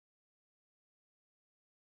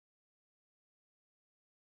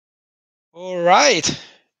All right.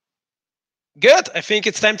 Good. I think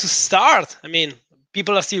it's time to start. I mean,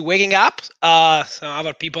 people are still waking up. Some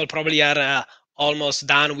other people probably are almost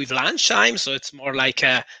done with lunchtime. So it's more like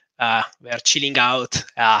they're chilling out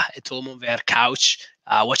at home on their couch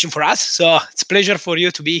watching for us. So it's a pleasure for you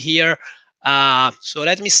to be here. So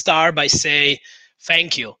let me start by saying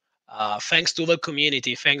thank you. Thanks to the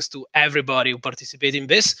community. Thanks to everybody who participated in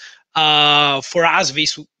this. For us,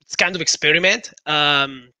 this it's kind of experiment.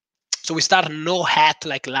 So we started no hat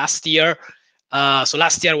like last year. So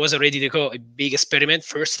last year was already a big experiment.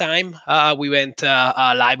 First time we went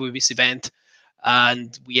live with this event,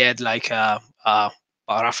 and we had like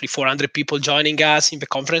roughly 400 people joining us in the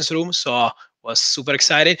conference room. So was super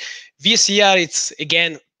excited. This year it's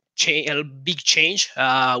again a big change.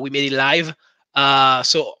 We made it live.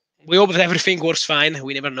 So we hope that everything works fine.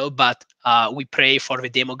 We never know, but we pray for the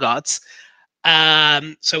demo gods. So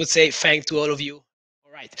I would say thank to all of you.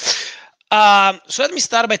 All right. So let me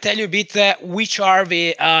start by telling you a bit which are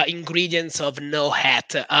the ingredients of no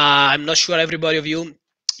hat. I'm not sure everybody of you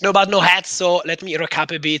know about no hat, so let me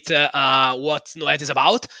recap a bit what no hat is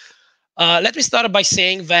about. Let me start by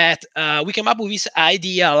saying that we came up with this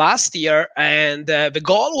idea last year, and the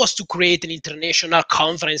goal was to create an international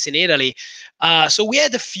conference in Italy. So we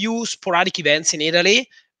had a few sporadic events in Italy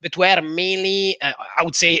that were mainly, I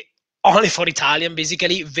would say, only for Italian,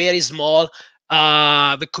 basically, very small.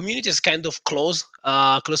 The community is kind of close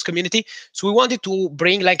community. So we wanted to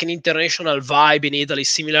bring like an international vibe in Italy,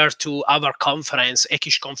 similar to other conference,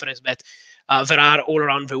 Ekish conference that there are all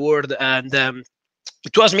around the world, and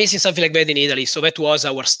it was missing something like that in Italy. So that was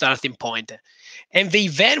our starting point. And the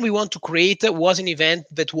event we want to create was an event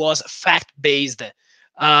that was fact based.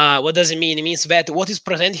 What does it mean? It means that what is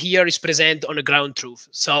present here is present on the ground truth.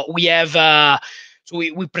 So we have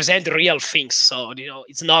we present real things. So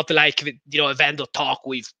it's not like a vendor talk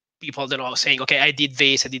with people saying, okay, I did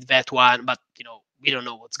this, I did that one, but we don't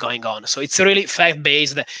know what's going on. So it's really fact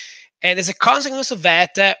based, and as a consequence of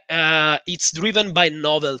that, it's driven by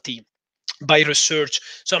novelty, by research.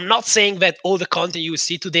 So I'm not saying that all the content you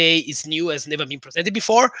see today is new, has never been presented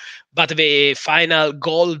before, but the final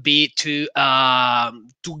goal will be to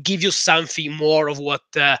give you something more of what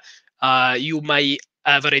you might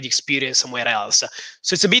have already experienced somewhere else.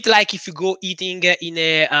 So it's a bit like if you go eating in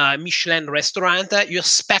a Michelin restaurant, you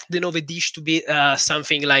expect the dish to be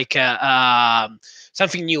something like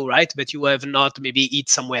something new, right? But you have not maybe eat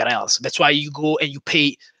somewhere else. That's why you go and you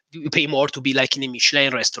pay more to be like in a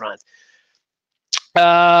Michelin restaurant.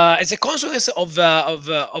 As a consequence of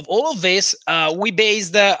all of this, we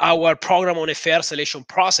based our program on a fair selection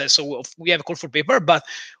process. So we have a call for paper, but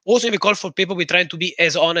also in the call for paper, we try to be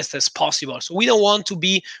as honest as possible. So we don't want to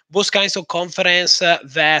be those kinds of conference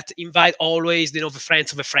that invite always, the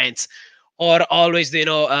friends of the friends, or always,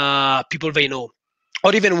 people they know,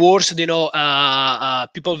 or even worse, people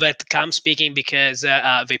that come speaking because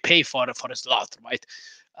they pay for a slot, right?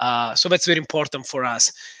 So that's very important for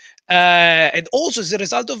us. And also, as a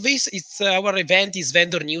result of this, our event is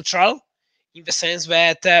vendor neutral in the sense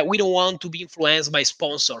that we don't want to be influenced by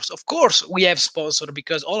sponsors. Of course, we have sponsors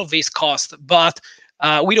because all of this cost, but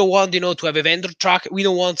we don't want to have a vendor track. We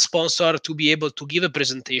don't want sponsor to be able to give a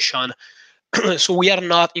presentation. So we are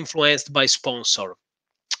not influenced by sponsor.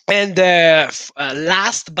 And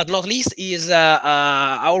last but not least is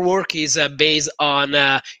our work is based on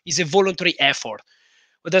is a voluntary effort.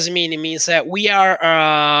 What does it mean? It means that we are.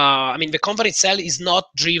 The company itself is not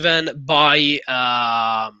driven by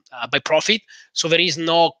profit. So there is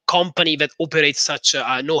no company that operates such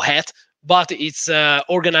no hat, but it's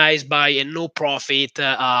organized by a no profit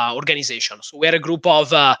organization. So we are a group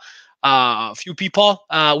of few people.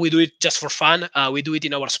 We do it just for fun. We do it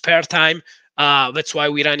in our spare time. That's why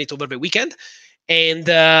we run it over the weekend, and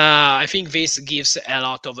I think this gives a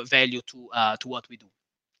lot of value to what we do.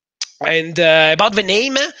 And about the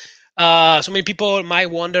name, so many people might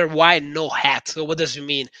wonder why no hat. So what does it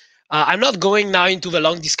mean? I'm not going now into the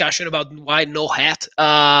long discussion about why no hat,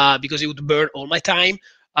 because it would burn all my time.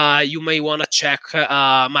 You may want to check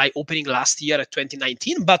my opening last year at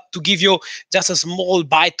 2019, but to give you just a small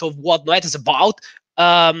bite of what no hat is about,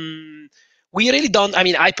 we really don't.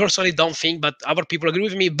 I personally don't think, but other people agree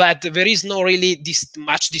with me. But there is no really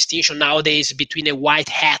much distinction nowadays between a white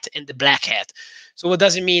hat and the black hat. So what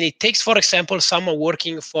does it mean? It takes, for example, someone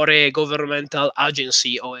working for a governmental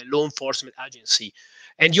agency or a law enforcement agency,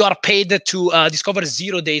 and you are paid to discover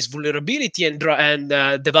 0 days vulnerability and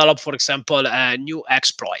develop, for example, new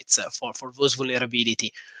exploits for those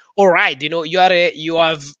vulnerability. All right, you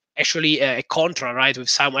have actually a contract, right, with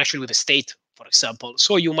someone, actually with a state, for example.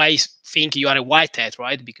 So you might think you are a white hat,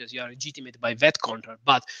 right? Because you are legitimate by that contract.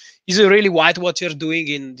 But is it really white what you're doing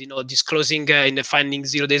in, disclosing in the finding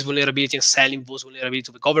 0 days vulnerability and selling those vulnerability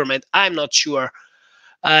to the government? I'm not sure.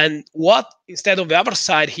 And what instead of the other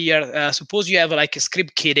side here, suppose you have like a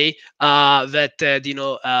script kiddie that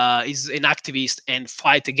is an activist and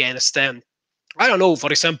fight against I don't know,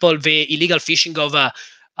 for example, the illegal fishing of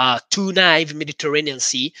tuna in the Mediterranean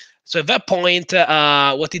Sea. So at that point,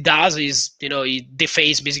 what it does is, it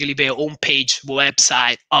defaces basically the homepage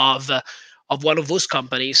website of one of those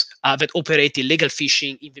companies that operate illegal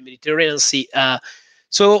fishing in the Mediterranean Sea.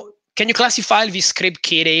 So can you classify this script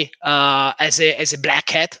kiddie as a black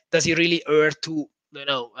hat? Does it really hurt to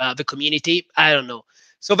the community? I don't know.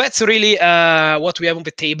 So that's really what we have on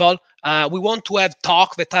the table. We want to have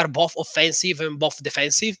talk that are both offensive and both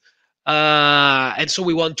defensive, and so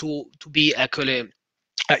we want to be actually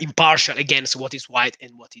impartial against what is white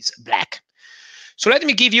and what is black. So let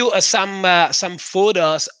me give you some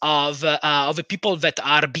photos of the people that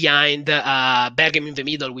are behind Bergamo in the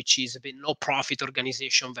Middle, which is a no-profit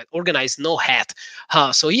organization that organizes No Hat.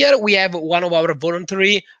 So here we have one of our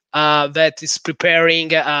voluntary that is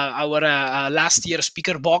preparing our last year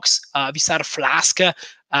speaker box. These are flasks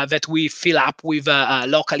that we fill up with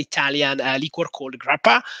local Italian liquor called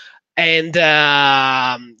grappa. And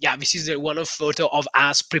yeah, this is one of photo of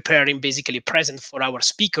us preparing basically present for our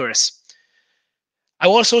speakers. I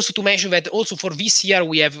want also to mention that also for this year,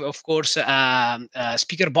 we have, of course, a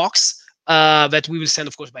speaker box that we will send,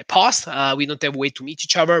 of course, by post. We don't have a way to meet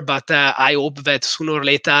each other, but I hope that sooner or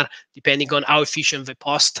later, depending on how efficient the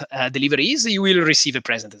post delivery is, you will receive a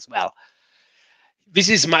present as well. This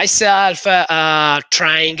is myself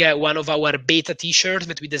trying one of our beta t-shirts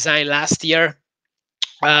that we designed last year.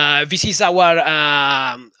 This is our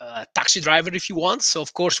taxi driver, if you want. So,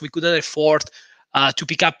 of course, we couldn't afford to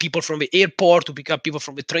pick up people from the airport, to pick up people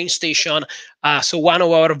from the train station. So one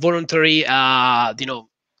of our voluntary,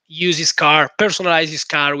 use his car, personalize his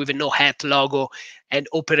car with a No Hat logo, and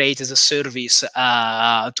operate as a service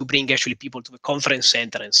to bring actually people to the conference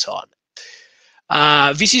center and so on.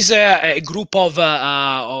 This is a group of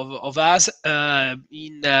us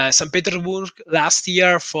in St. Petersburg last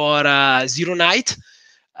year for Zero Night.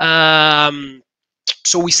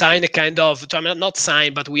 So we signed a kind of, I mean, not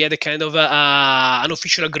signed, but we had a kind of an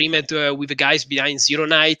official agreement with the guys behind Zero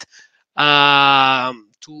Night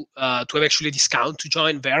to have actually a discount to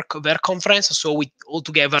join their conference. So we all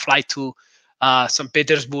together fly to St.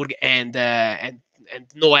 Petersburg, and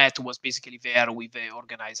Noet was basically there with the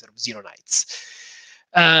organizer of Zero Nights.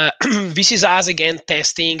 This is us again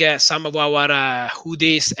testing some of our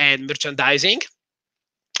hoodies and merchandising.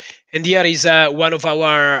 And here is one of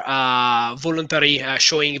our voluntary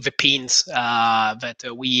showing the pins that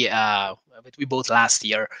we bought last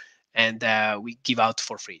year, and we give out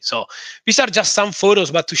for free. So these are just some photos,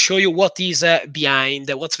 but to show you what is behind,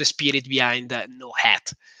 what's the spirit behind No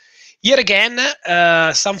Hat. Here again,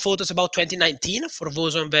 some photos about 2019 for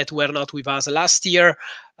those that were not with us last year.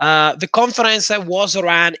 The conference was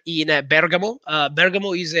run in Bergamo.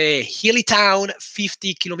 Bergamo is a hilly town,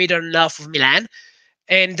 50 kilometers north of Milan.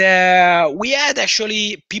 And we had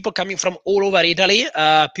actually people coming from all over Italy.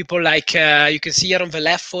 People like, you can see here on the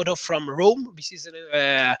left photo from Rome. This is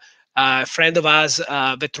a friend of ours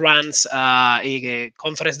that runs a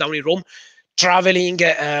conference down in Rome, traveling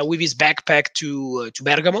with his backpack to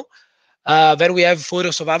Bergamo. Then we have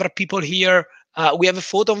photos of other people here. We have a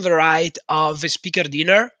photo on the right of the speaker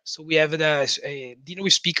dinner. So we have the dinner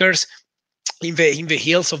with speakers in the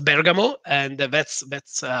hills of Bergamo, and that's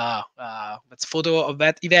a photo of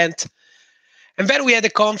that event. And then we had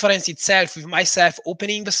the conference itself with myself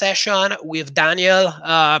opening the session, with Daniel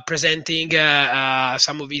presenting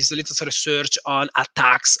some of his little research on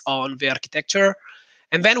attacks on the architecture.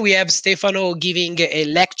 And then we have Stefano giving a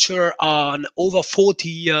lecture on over 40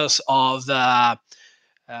 years of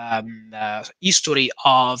history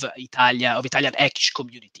of Italian Eckish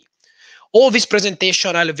community. All these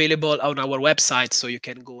presentations are available on our website, so you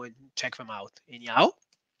can go and check them out anyhow.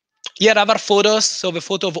 Here are other photos. So the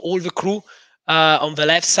photo of all the crew on the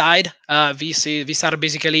left side. These are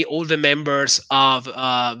basically all the members of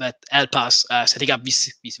that help us setting up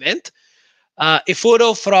this event. A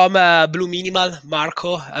photo from Blue Minimal,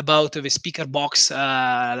 Marco, about the speaker box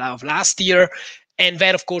of last year. And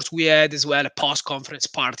then, of course, we had as well a post-conference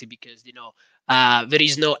party, because, there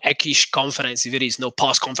is no Eckish conference, there is no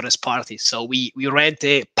post-conference party. So we rent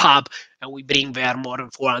a pub and we bring there more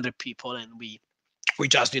than 400 people, and we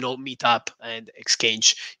just, meet up and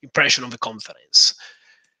exchange impression of the conference.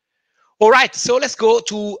 All right, so let's go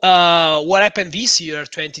to what happened this year,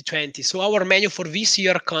 2020. So our menu for this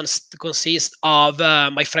year consists of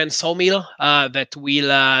my friend Somil that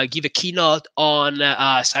will give a keynote on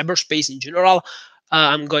cyberspace in general.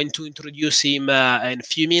 I'm going to introduce him in a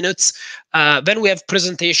few minutes. Then we have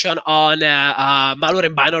presentation on malware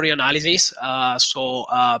and binary analysis, so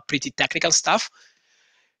pretty technical stuff.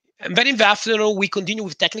 And then in the afternoon, we continue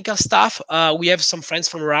with technical stuff. We have some friends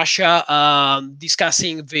from Russia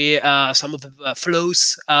discussing some of the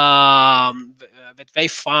flows that they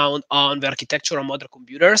found on the architecture of modern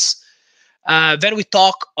computers. Then we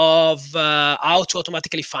talk of how to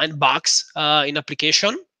automatically find bugs in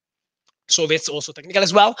application. So that's also technical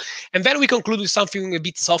as well. And then we conclude with something a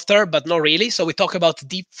bit softer, but not really. So we talk about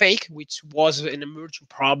deepfake, which was an emerging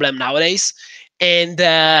problem nowadays, and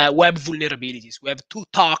web vulnerabilities. We have 2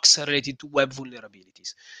 talks related to web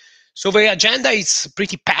vulnerabilities. So the agenda is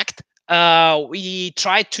pretty packed. We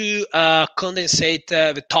try to condensate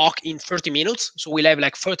the talk in 30 minutes. So we'll have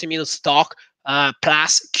like 30 minutes talk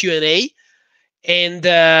plus Q&A. And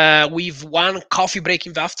with 1 coffee break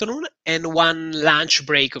in the afternoon and 1 lunch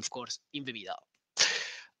break, of course, in the middle.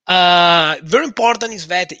 Very important is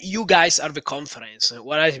that you guys are the conference.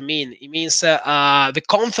 What I mean, it means the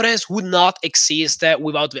conference would not exist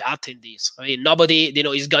without the attendees. I mean, nobody,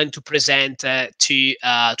 is going to present to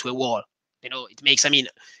a wall. It makes,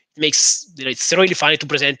 it's really funny to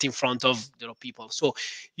present in front of people. So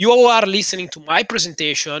you are listening to my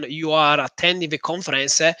presentation. You are attending the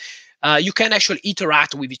conference. You can actually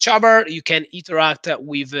interact with each other. You can interact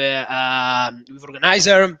with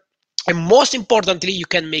organizer. And most importantly, you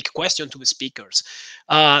can make questions to the speakers.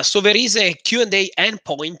 So there is a Q&A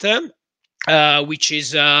endpoint, which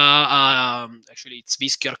is actually it's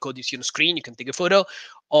this QR code you see on the screen. You can take a photo,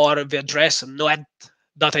 or the address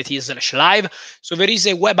noad.it/live. So there is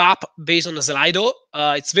a web app based on a Slido.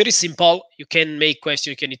 It's very simple. You can make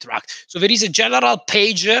questions, you can interact. So there is a general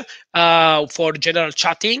page for general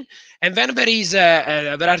chatting. And then there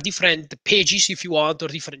are different pages, if you want, or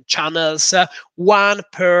different channels, 1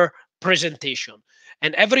 per presentation.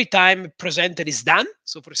 And every time presenter is done,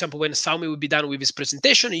 so for example, when Somil will be done with his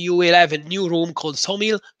presentation, you will have a new room called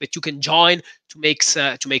Somil that you can join to make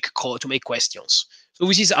questions. So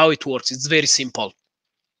this is how it works. It's very simple.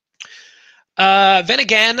 Then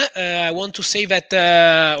again, I want to say that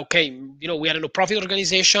okay, we are a no-profit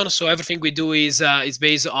organization, so everything we do is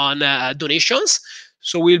based on donations.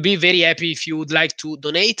 So we'll be very happy if you would like to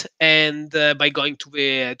donate, and by going to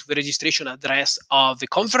the registration address of the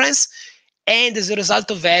conference. And as a result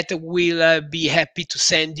of that, we'll be happy to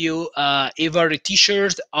send you either a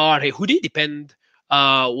T-shirt or a hoodie, depend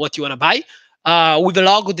what you want to buy, with a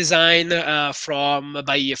logo design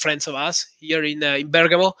by friends of us here in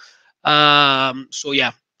Bergamo. So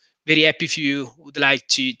yeah, very happy if you would like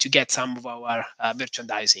to get some of our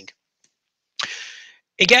merchandising.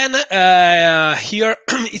 Again, here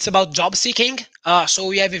it's about job seeking. So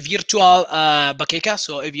we have a virtual bacheca,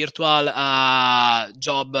 so a virtual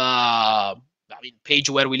job page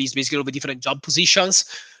where we list basically all the different job positions.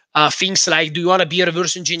 Things like, do you want to be a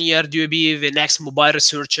reverse engineer? Do you be the next mobile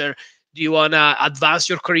researcher? Do you want to advance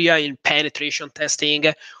your career in penetration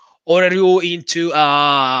testing? Or are you into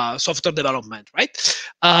software development, right?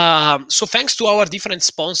 So thanks to our different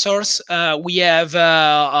sponsors, we have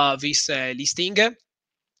this listing.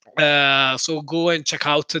 So go and check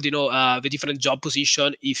out, the different job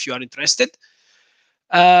position if you are interested.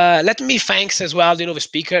 Let me thanks as well, the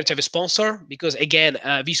speaker, to the sponsor, because again,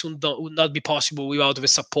 this would not be possible without the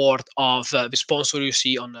support of the sponsor you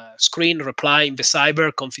see on the screen: Reply,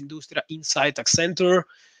 Cyber, Confindustria, Insight, Accenture,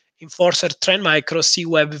 Enforcer, Trend Micro,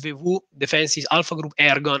 C-Web, VW, Defenses, Alpha Group,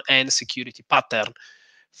 Ergon, and Security Pattern.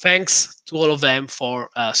 Thanks to all of them for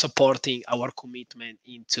supporting our commitment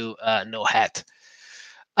into No-Hat.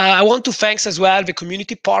 I want to thanks as well the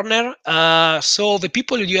community partner. So the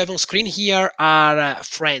people you have on screen here are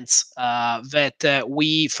friends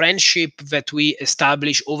friendship that we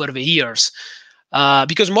establish over the years.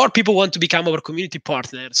 Because more people want to become our community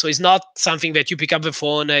partner. So it's not something that you pick up the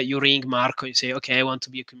phone, you ring Marco, you say, okay, I want to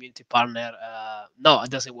be a community partner. No, it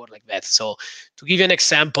doesn't work like that. So to give you an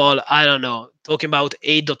example, I don't know, talking about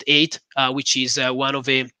 8.8, which is one of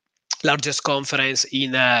the largest conference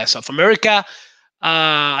in South America.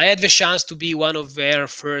 I had the chance to be one of their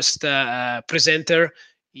first presenter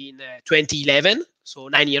in 2011, so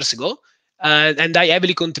 9 years ago. And I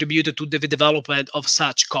heavily contributed to the development of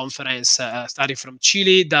such conference, starting from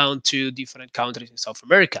Chile down to different countries in South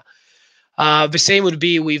America. The same would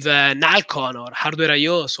be with Nalcon or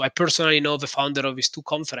Hardware.io. So I personally know the founder of these 2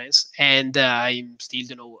 conferences, and I'm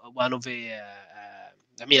still, one of the.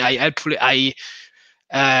 I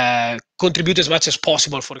contribute as much as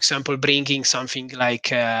possible. For example, bringing something like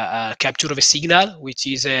capture of a signal, which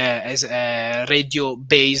is a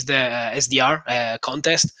radio-based SDR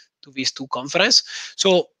contest to these two conferences.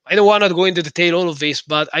 So I don't want to go into detail all of this,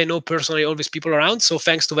 but I know personally all these people around, so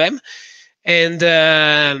thanks to them. And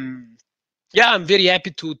yeah, I'm very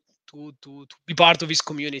happy to be part of this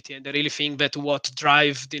community, and I really think that what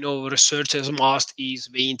drives researchers most is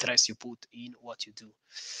the interest you put in what you do.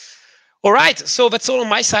 All right, so that's all on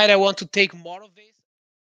my side. I want to take more of this.